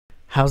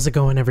How's it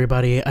going,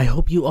 everybody? I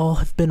hope you all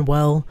have been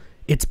well.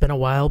 It's been a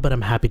while, but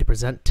I'm happy to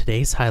present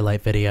today's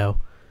highlight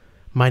video.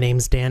 My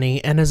name's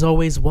Danny, and as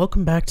always,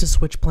 welcome back to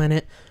Switch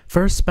Planet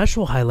for a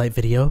special highlight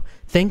video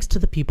thanks to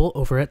the people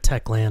over at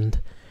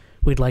Techland.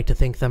 We'd like to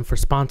thank them for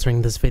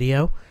sponsoring this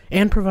video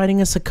and providing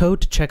us a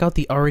code to check out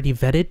the already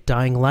vetted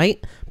Dying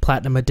Light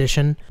Platinum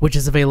Edition, which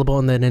is available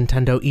in the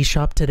Nintendo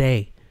eShop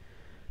today.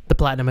 The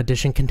Platinum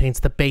Edition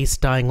contains the base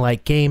Dying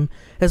Light game,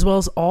 as well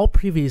as all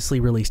previously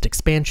released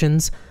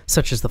expansions,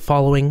 such as the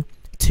following: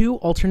 2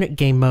 alternate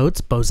game modes,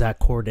 Bozak,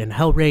 Horde, and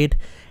Hell Raid,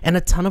 and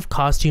a ton of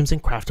costumes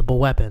and craftable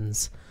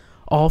weapons.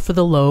 All for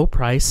the low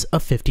price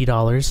of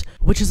 $50,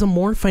 which is a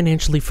more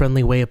financially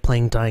friendly way of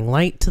playing Dying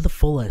Light to the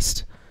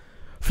fullest.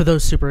 For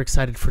those super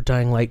excited for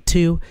Dying Light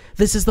 2,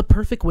 this is the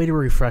perfect way to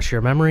refresh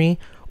your memory,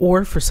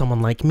 or for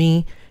someone like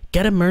me,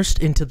 get immersed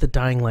into the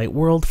Dying Light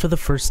world for the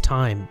first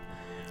time.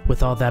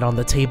 With all that on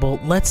the table,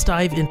 let's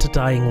dive into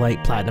Dying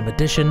Light Platinum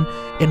Edition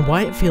and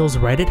why it feels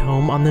right at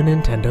home on the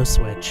Nintendo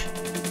Switch.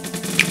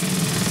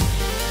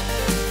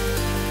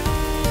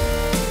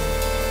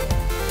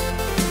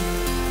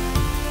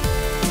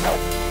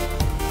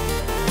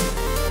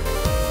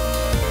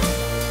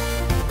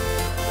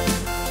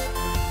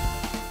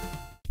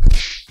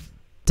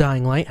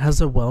 Dying Light has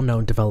a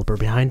well-known developer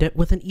behind it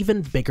with an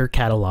even bigger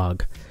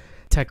catalog.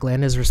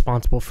 Techland is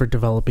responsible for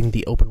developing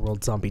the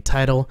open-world zombie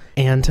title,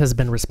 and has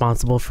been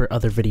responsible for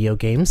other video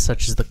games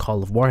such as the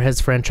Call of Juarez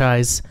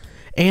franchise,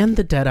 and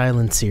the Dead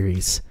Island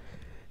series.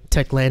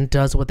 Techland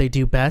does what they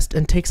do best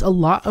and takes a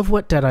lot of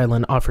what Dead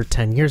Island offered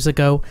 10 years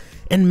ago,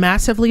 and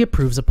massively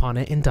improves upon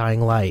it in Dying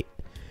Light.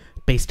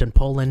 Based in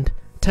Poland,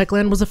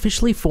 Techland was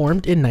officially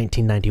formed in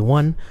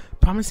 1991,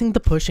 promising the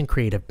push in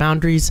creative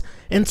boundaries,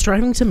 and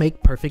striving to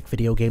make perfect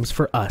video games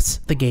for us,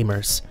 the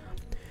gamers.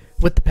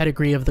 With the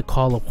pedigree of the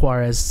Call of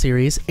Juarez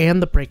series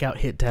and the breakout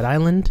hit Dead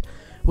Island,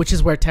 which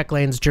is where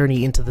Techland's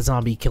journey into the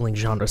zombie killing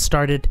genre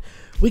started,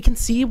 we can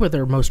see where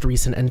their most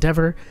recent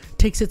endeavor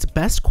takes its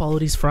best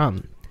qualities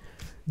from.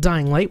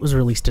 Dying Light was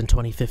released in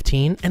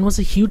 2015 and was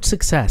a huge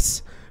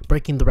success,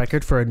 breaking the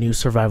record for a new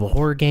survival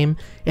horror game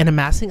and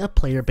amassing a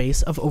player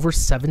base of over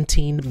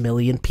 17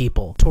 million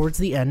people towards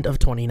the end of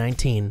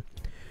 2019.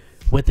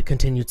 With the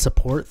continued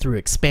support through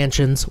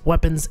expansions,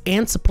 weapons,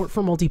 and support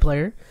for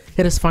multiplayer,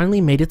 it has finally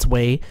made its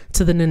way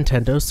to the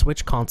Nintendo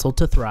Switch console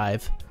to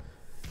thrive.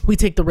 We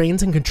take the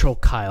reins and control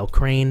Kyle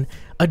Crane,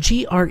 a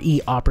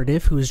GRE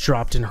operative who is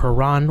dropped in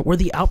Harran where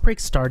the outbreak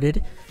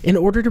started in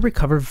order to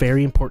recover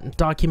very important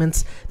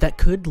documents that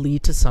could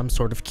lead to some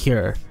sort of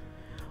cure.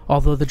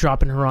 Although the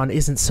drop in Harran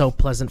isn't so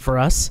pleasant for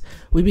us,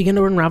 we begin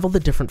to unravel the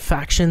different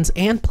factions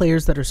and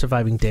players that are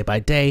surviving day by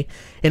day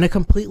in a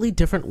completely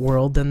different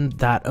world than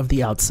that of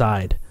the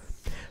outside.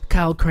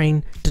 Kyle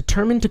Crane,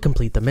 determined to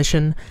complete the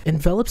mission,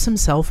 envelops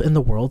himself in the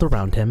world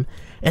around him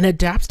and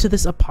adapts to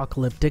this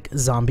apocalyptic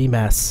zombie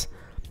mess.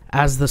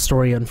 As the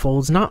story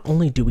unfolds, not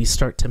only do we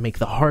start to make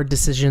the hard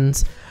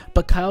decisions,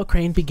 but Kyle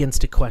Crane begins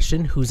to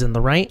question who's in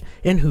the right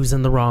and who's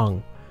in the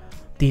wrong.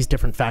 These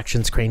different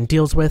factions Crane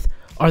deals with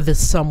are the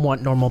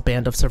somewhat normal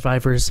band of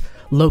survivors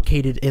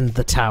located in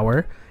the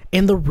tower,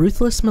 and the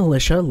ruthless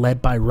militia led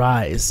by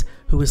Rise,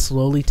 who is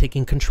slowly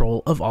taking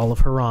control of all of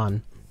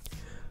Harran.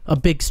 A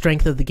big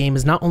strength of the game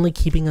is not only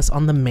keeping us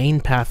on the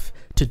main path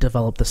to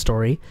develop the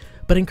story,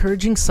 but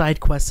encouraging side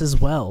quests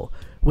as well,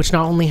 which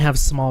not only have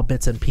small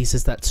bits and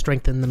pieces that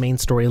strengthen the main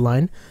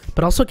storyline,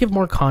 but also give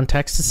more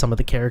context to some of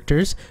the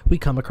characters we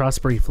come across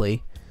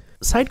briefly.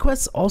 Side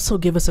quests also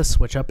give us a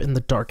switch up in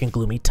the dark and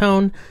gloomy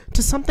tone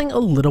to something a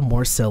little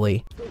more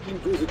silly.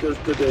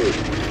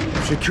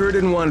 Shakur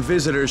didn't want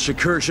visitors.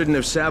 Shakur shouldn't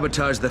have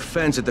sabotaged the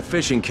fence at the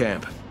fishing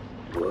camp.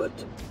 What?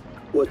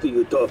 What are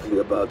you talking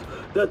about?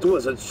 That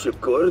wasn't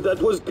Shakur,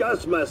 that was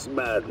Gas Mask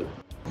Man.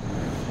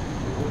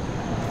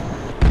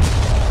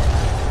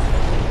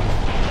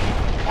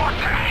 What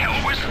the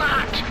hell was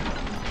that?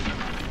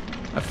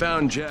 I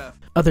found Jeff.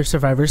 Other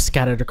survivors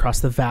scattered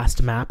across the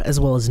vast map, as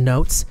well as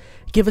notes,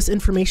 give us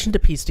information to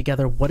piece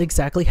together what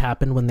exactly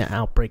happened when the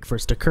outbreak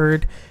first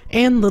occurred,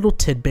 and little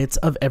tidbits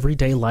of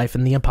everyday life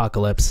in the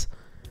apocalypse.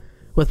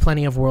 With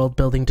plenty of world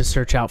building to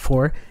search out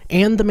for,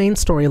 and the main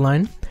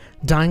storyline,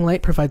 Dying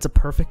Light provides a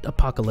perfect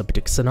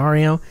apocalyptic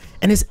scenario,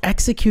 and is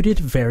executed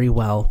very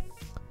well.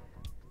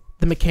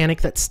 The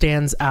mechanic that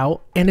stands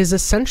out, and is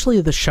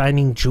essentially the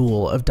shining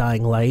jewel of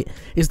Dying Light,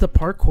 is the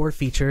parkour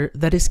feature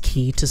that is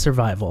key to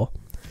survival.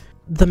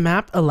 The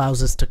map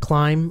allows us to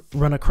climb,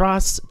 run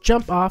across,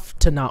 jump off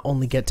to not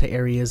only get to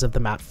areas of the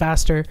map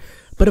faster,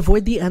 but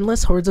avoid the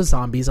endless hordes of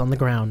zombies on the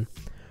ground.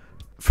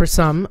 For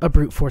some, a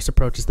brute force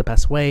approach is the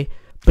best way,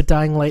 but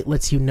Dying Light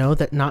lets you know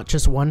that not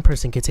just one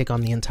person can take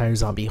on the entire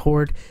zombie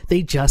horde,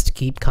 they just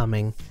keep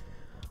coming.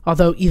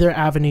 Although either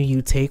avenue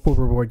you take will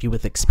reward you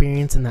with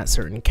experience in that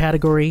certain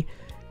category,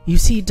 you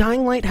see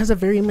Dying Light has a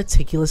very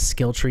meticulous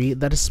skill tree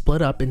that is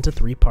split up into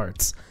 3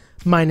 parts,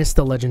 minus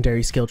the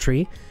legendary skill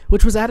tree,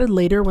 which was added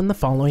later when the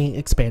following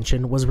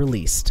expansion was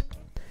released.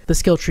 The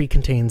skill tree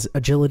contains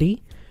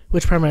agility,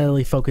 which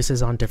primarily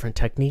focuses on different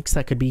techniques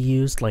that could be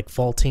used, like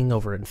vaulting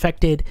over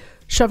infected,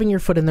 shoving your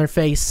foot in their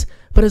face,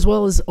 but as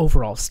well as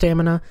overall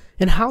stamina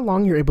and how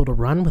long you're able to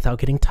run without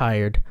getting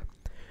tired.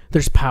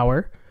 There's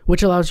power,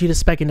 which allows you to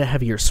spec into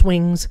heavier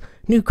swings,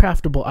 new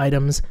craftable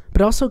items,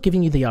 but also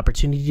giving you the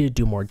opportunity to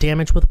do more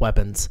damage with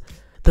weapons.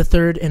 The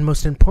third and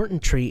most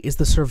important tree is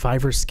the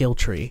survivor skill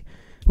tree,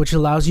 which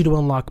allows you to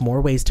unlock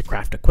more ways to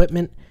craft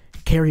equipment,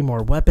 carry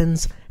more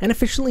weapons, and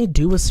efficiently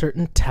do a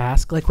certain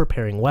task like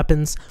repairing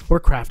weapons or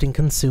crafting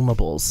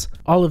consumables.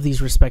 All of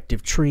these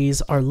respective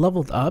trees are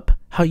leveled up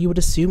how you would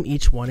assume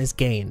each one is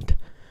gained.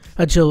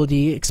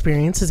 Agility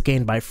experience is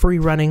gained by free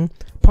running,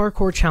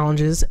 parkour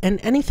challenges, and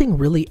anything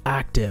really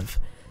active.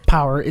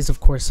 Power is of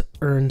course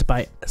earned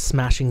by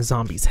smashing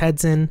zombies'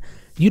 heads in,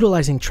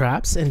 utilizing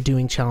traps, and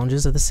doing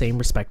challenges of the same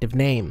respective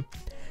name.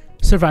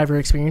 Survivor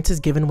experience is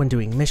given when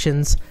doing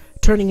missions,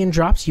 turning in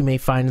drops you may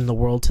find in the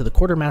world to the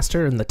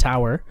quartermaster in the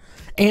tower,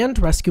 and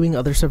rescuing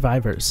other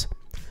survivors.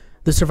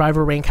 The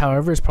survivor rank,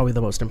 however, is probably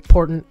the most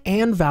important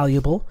and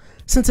valuable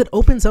since it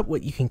opens up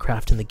what you can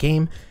craft in the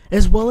game,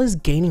 as well as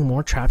gaining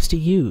more traps to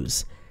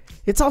use.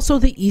 It's also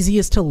the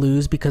easiest to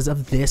lose because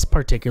of this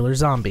particular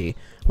zombie,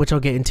 which I'll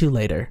get into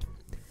later.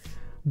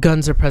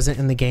 Guns are present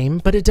in the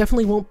game, but it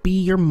definitely won't be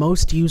your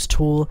most used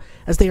tool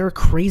as they are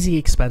crazy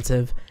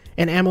expensive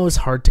and ammo is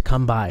hard to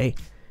come by.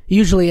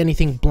 Usually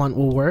anything blunt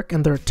will work,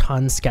 and there are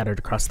tons scattered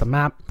across the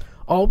map,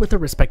 all with their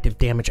respective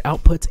damage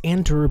outputs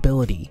and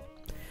durability.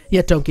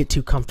 Yet don't get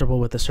too comfortable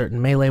with a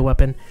certain melee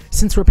weapon,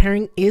 since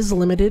repairing is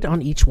limited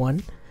on each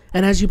one,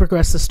 and as you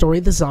progress the story,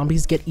 the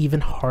zombies get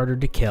even harder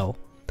to kill.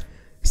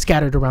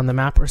 Scattered around the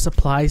map are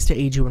supplies to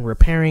aid you in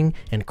repairing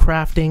and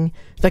crafting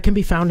that can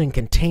be found in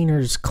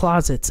containers,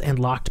 closets, and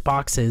locked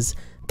boxes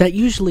that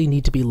usually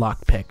need to be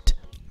lockpicked.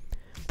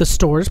 The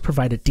stores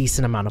provide a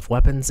decent amount of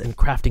weapons and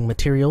crafting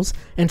materials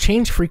and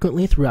change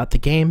frequently throughout the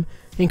game,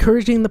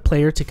 encouraging the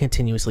player to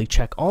continuously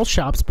check all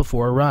shops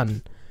before a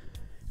run.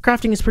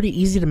 Crafting is pretty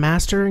easy to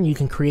master, and you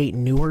can create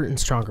newer and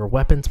stronger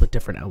weapons with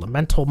different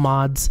elemental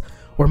mods,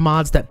 or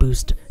mods that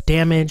boost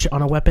damage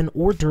on a weapon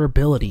or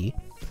durability.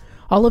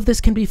 All of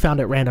this can be found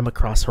at random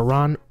across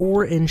Harran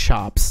or in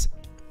shops.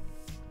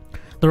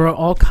 There are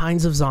all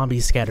kinds of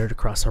zombies scattered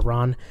across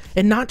Harran,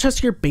 and not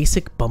just your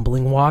basic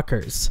bumbling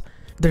walkers.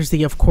 There's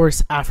the of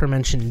course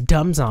aforementioned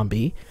dumb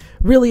zombie,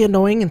 really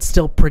annoying and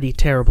still pretty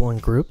terrible in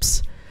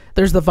groups.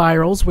 There's the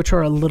virals, which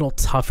are a little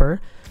tougher,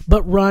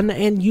 but run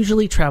and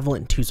usually travel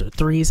in 2s or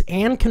 3s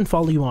and can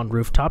follow you on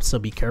rooftops, so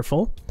be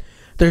careful.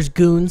 There's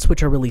goons,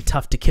 which are really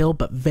tough to kill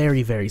but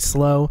very, very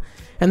slow,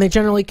 and they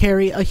generally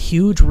carry a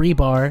huge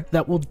rebar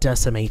that will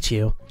decimate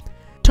you.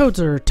 Toads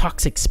are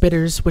toxic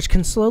spitters, which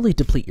can slowly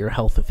deplete your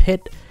health if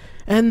hit,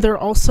 and they're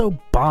also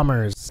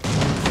bombers,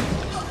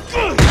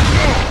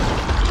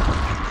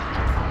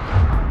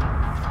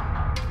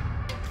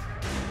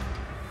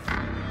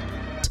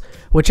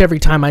 which every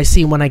time I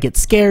see one I get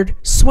scared,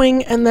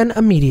 swing, and then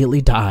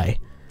immediately die.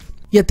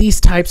 Yet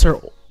these types are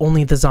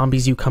only the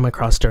zombies you come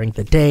across during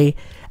the day.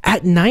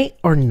 At night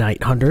are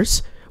night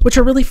hunters, which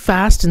are really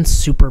fast and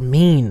super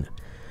mean.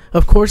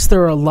 Of course,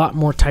 there are a lot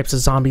more types of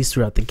zombies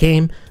throughout the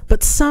game,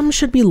 but some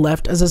should be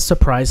left as a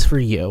surprise for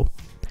you.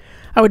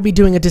 I would be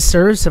doing a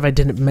disservice if I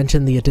didn't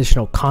mention the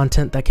additional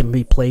content that can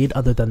be played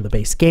other than the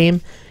base game,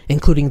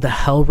 including the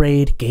Hell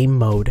Raid game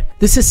mode.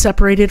 This is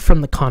separated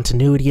from the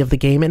continuity of the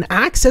game and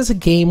acts as a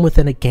game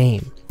within a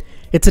game.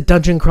 It's a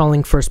dungeon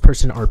crawling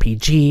first-person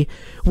RPG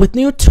with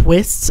new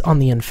twists on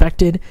the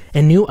infected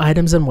and new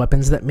items and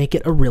weapons that make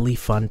it a really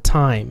fun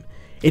time.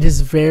 It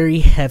is very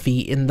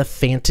heavy in the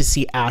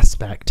fantasy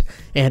aspect,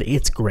 and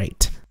it's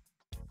great.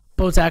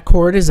 Bozak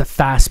Horde is a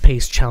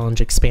fast-paced challenge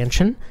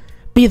expansion.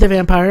 Be the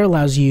Vampire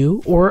allows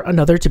you or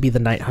another to be the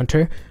Night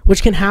Hunter,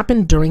 which can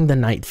happen during the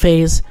night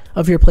phase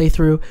of your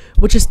playthrough,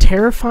 which is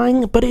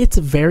terrifying, but it's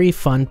very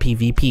fun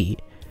PvP.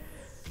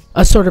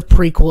 A sort of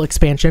prequel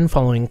expansion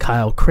following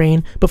Kyle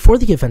Crane before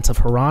the events of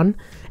Harran,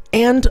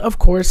 and of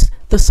course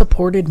the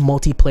supported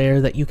multiplayer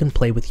that you can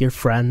play with your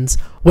friends.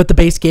 With the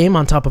base game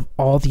on top of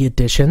all the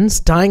additions,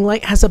 Dying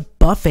Light has a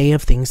buffet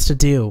of things to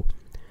do.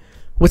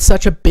 With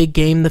such a big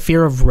game, the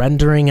fear of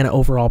rendering and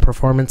overall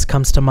performance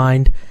comes to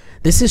mind.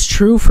 This is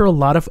true for a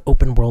lot of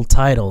open world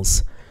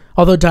titles.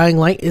 Although Dying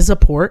Light is a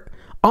port,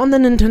 on the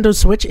Nintendo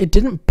Switch it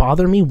didn't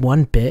bother me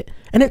one bit,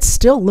 and it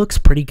still looks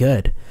pretty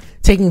good,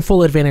 taking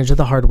full advantage of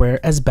the hardware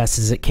as best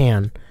as it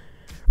can.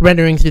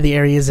 Rendering through the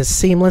areas is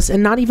seamless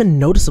and not even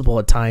noticeable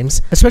at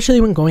times, especially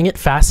when going at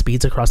fast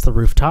speeds across the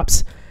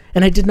rooftops,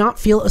 and I did not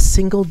feel a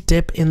single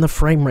dip in the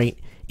frame rate,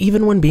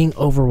 even when being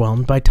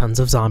overwhelmed by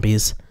tons of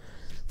zombies.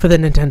 For the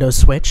Nintendo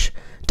Switch,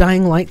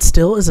 Dying Light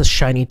still is a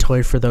shiny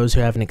toy for those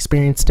who haven't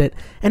experienced it,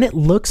 and it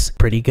looks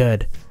pretty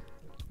good.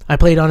 I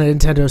played on a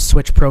Nintendo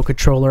Switch Pro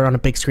controller on a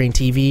big screen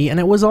TV, and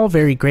it was all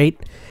very great.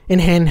 In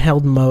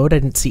handheld mode, I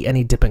didn't see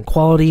any dip in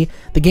quality.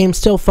 The game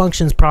still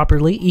functions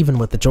properly, even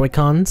with the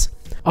Joy-Cons.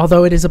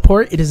 Although it is a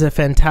port, it is a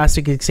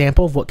fantastic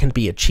example of what can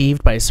be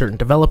achieved by a certain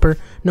developer,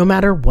 no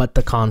matter what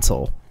the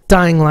console.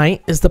 Dying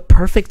Light is the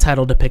perfect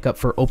title to pick up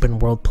for open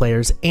world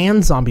players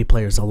and zombie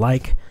players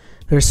alike.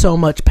 There's so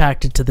much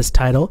packed into this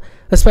title,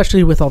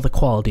 especially with all the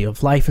quality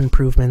of life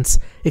improvements,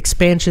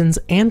 expansions,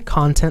 and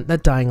content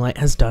that Dying Light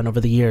has done over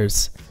the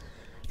years.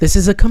 This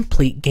is a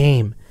complete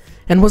game,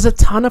 and was a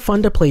ton of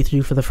fun to play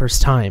through for the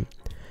first time.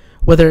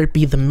 Whether it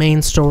be the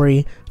main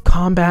story,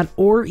 combat,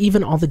 or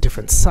even all the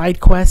different side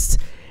quests,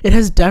 it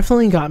has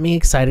definitely got me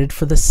excited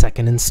for the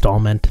second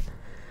installment.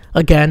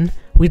 Again,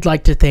 we'd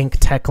like to thank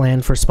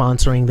Techland for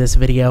sponsoring this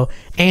video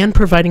and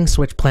providing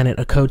Switch Planet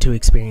a code to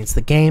experience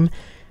the game,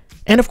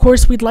 and of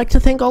course we'd like to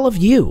thank all of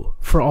you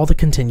for all the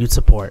continued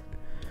support.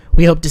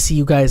 We hope to see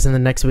you guys in the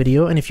next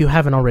video, and if you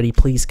haven't already,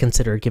 please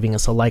consider giving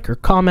us a like or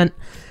comment,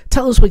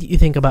 tell us what you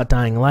think about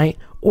Dying Light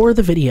or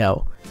the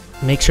video.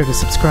 Make sure to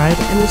subscribe,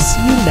 and we'll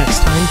see you next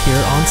time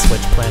here on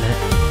Switch Planet.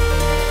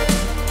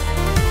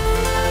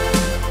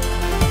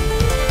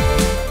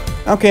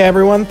 Okay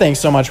everyone, thanks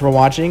so much for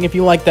watching. If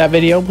you liked that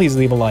video, please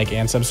leave a like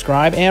and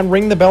subscribe, and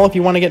ring the bell if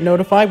you want to get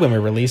notified when we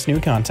release new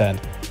content.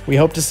 We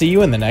hope to see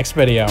you in the next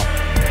video.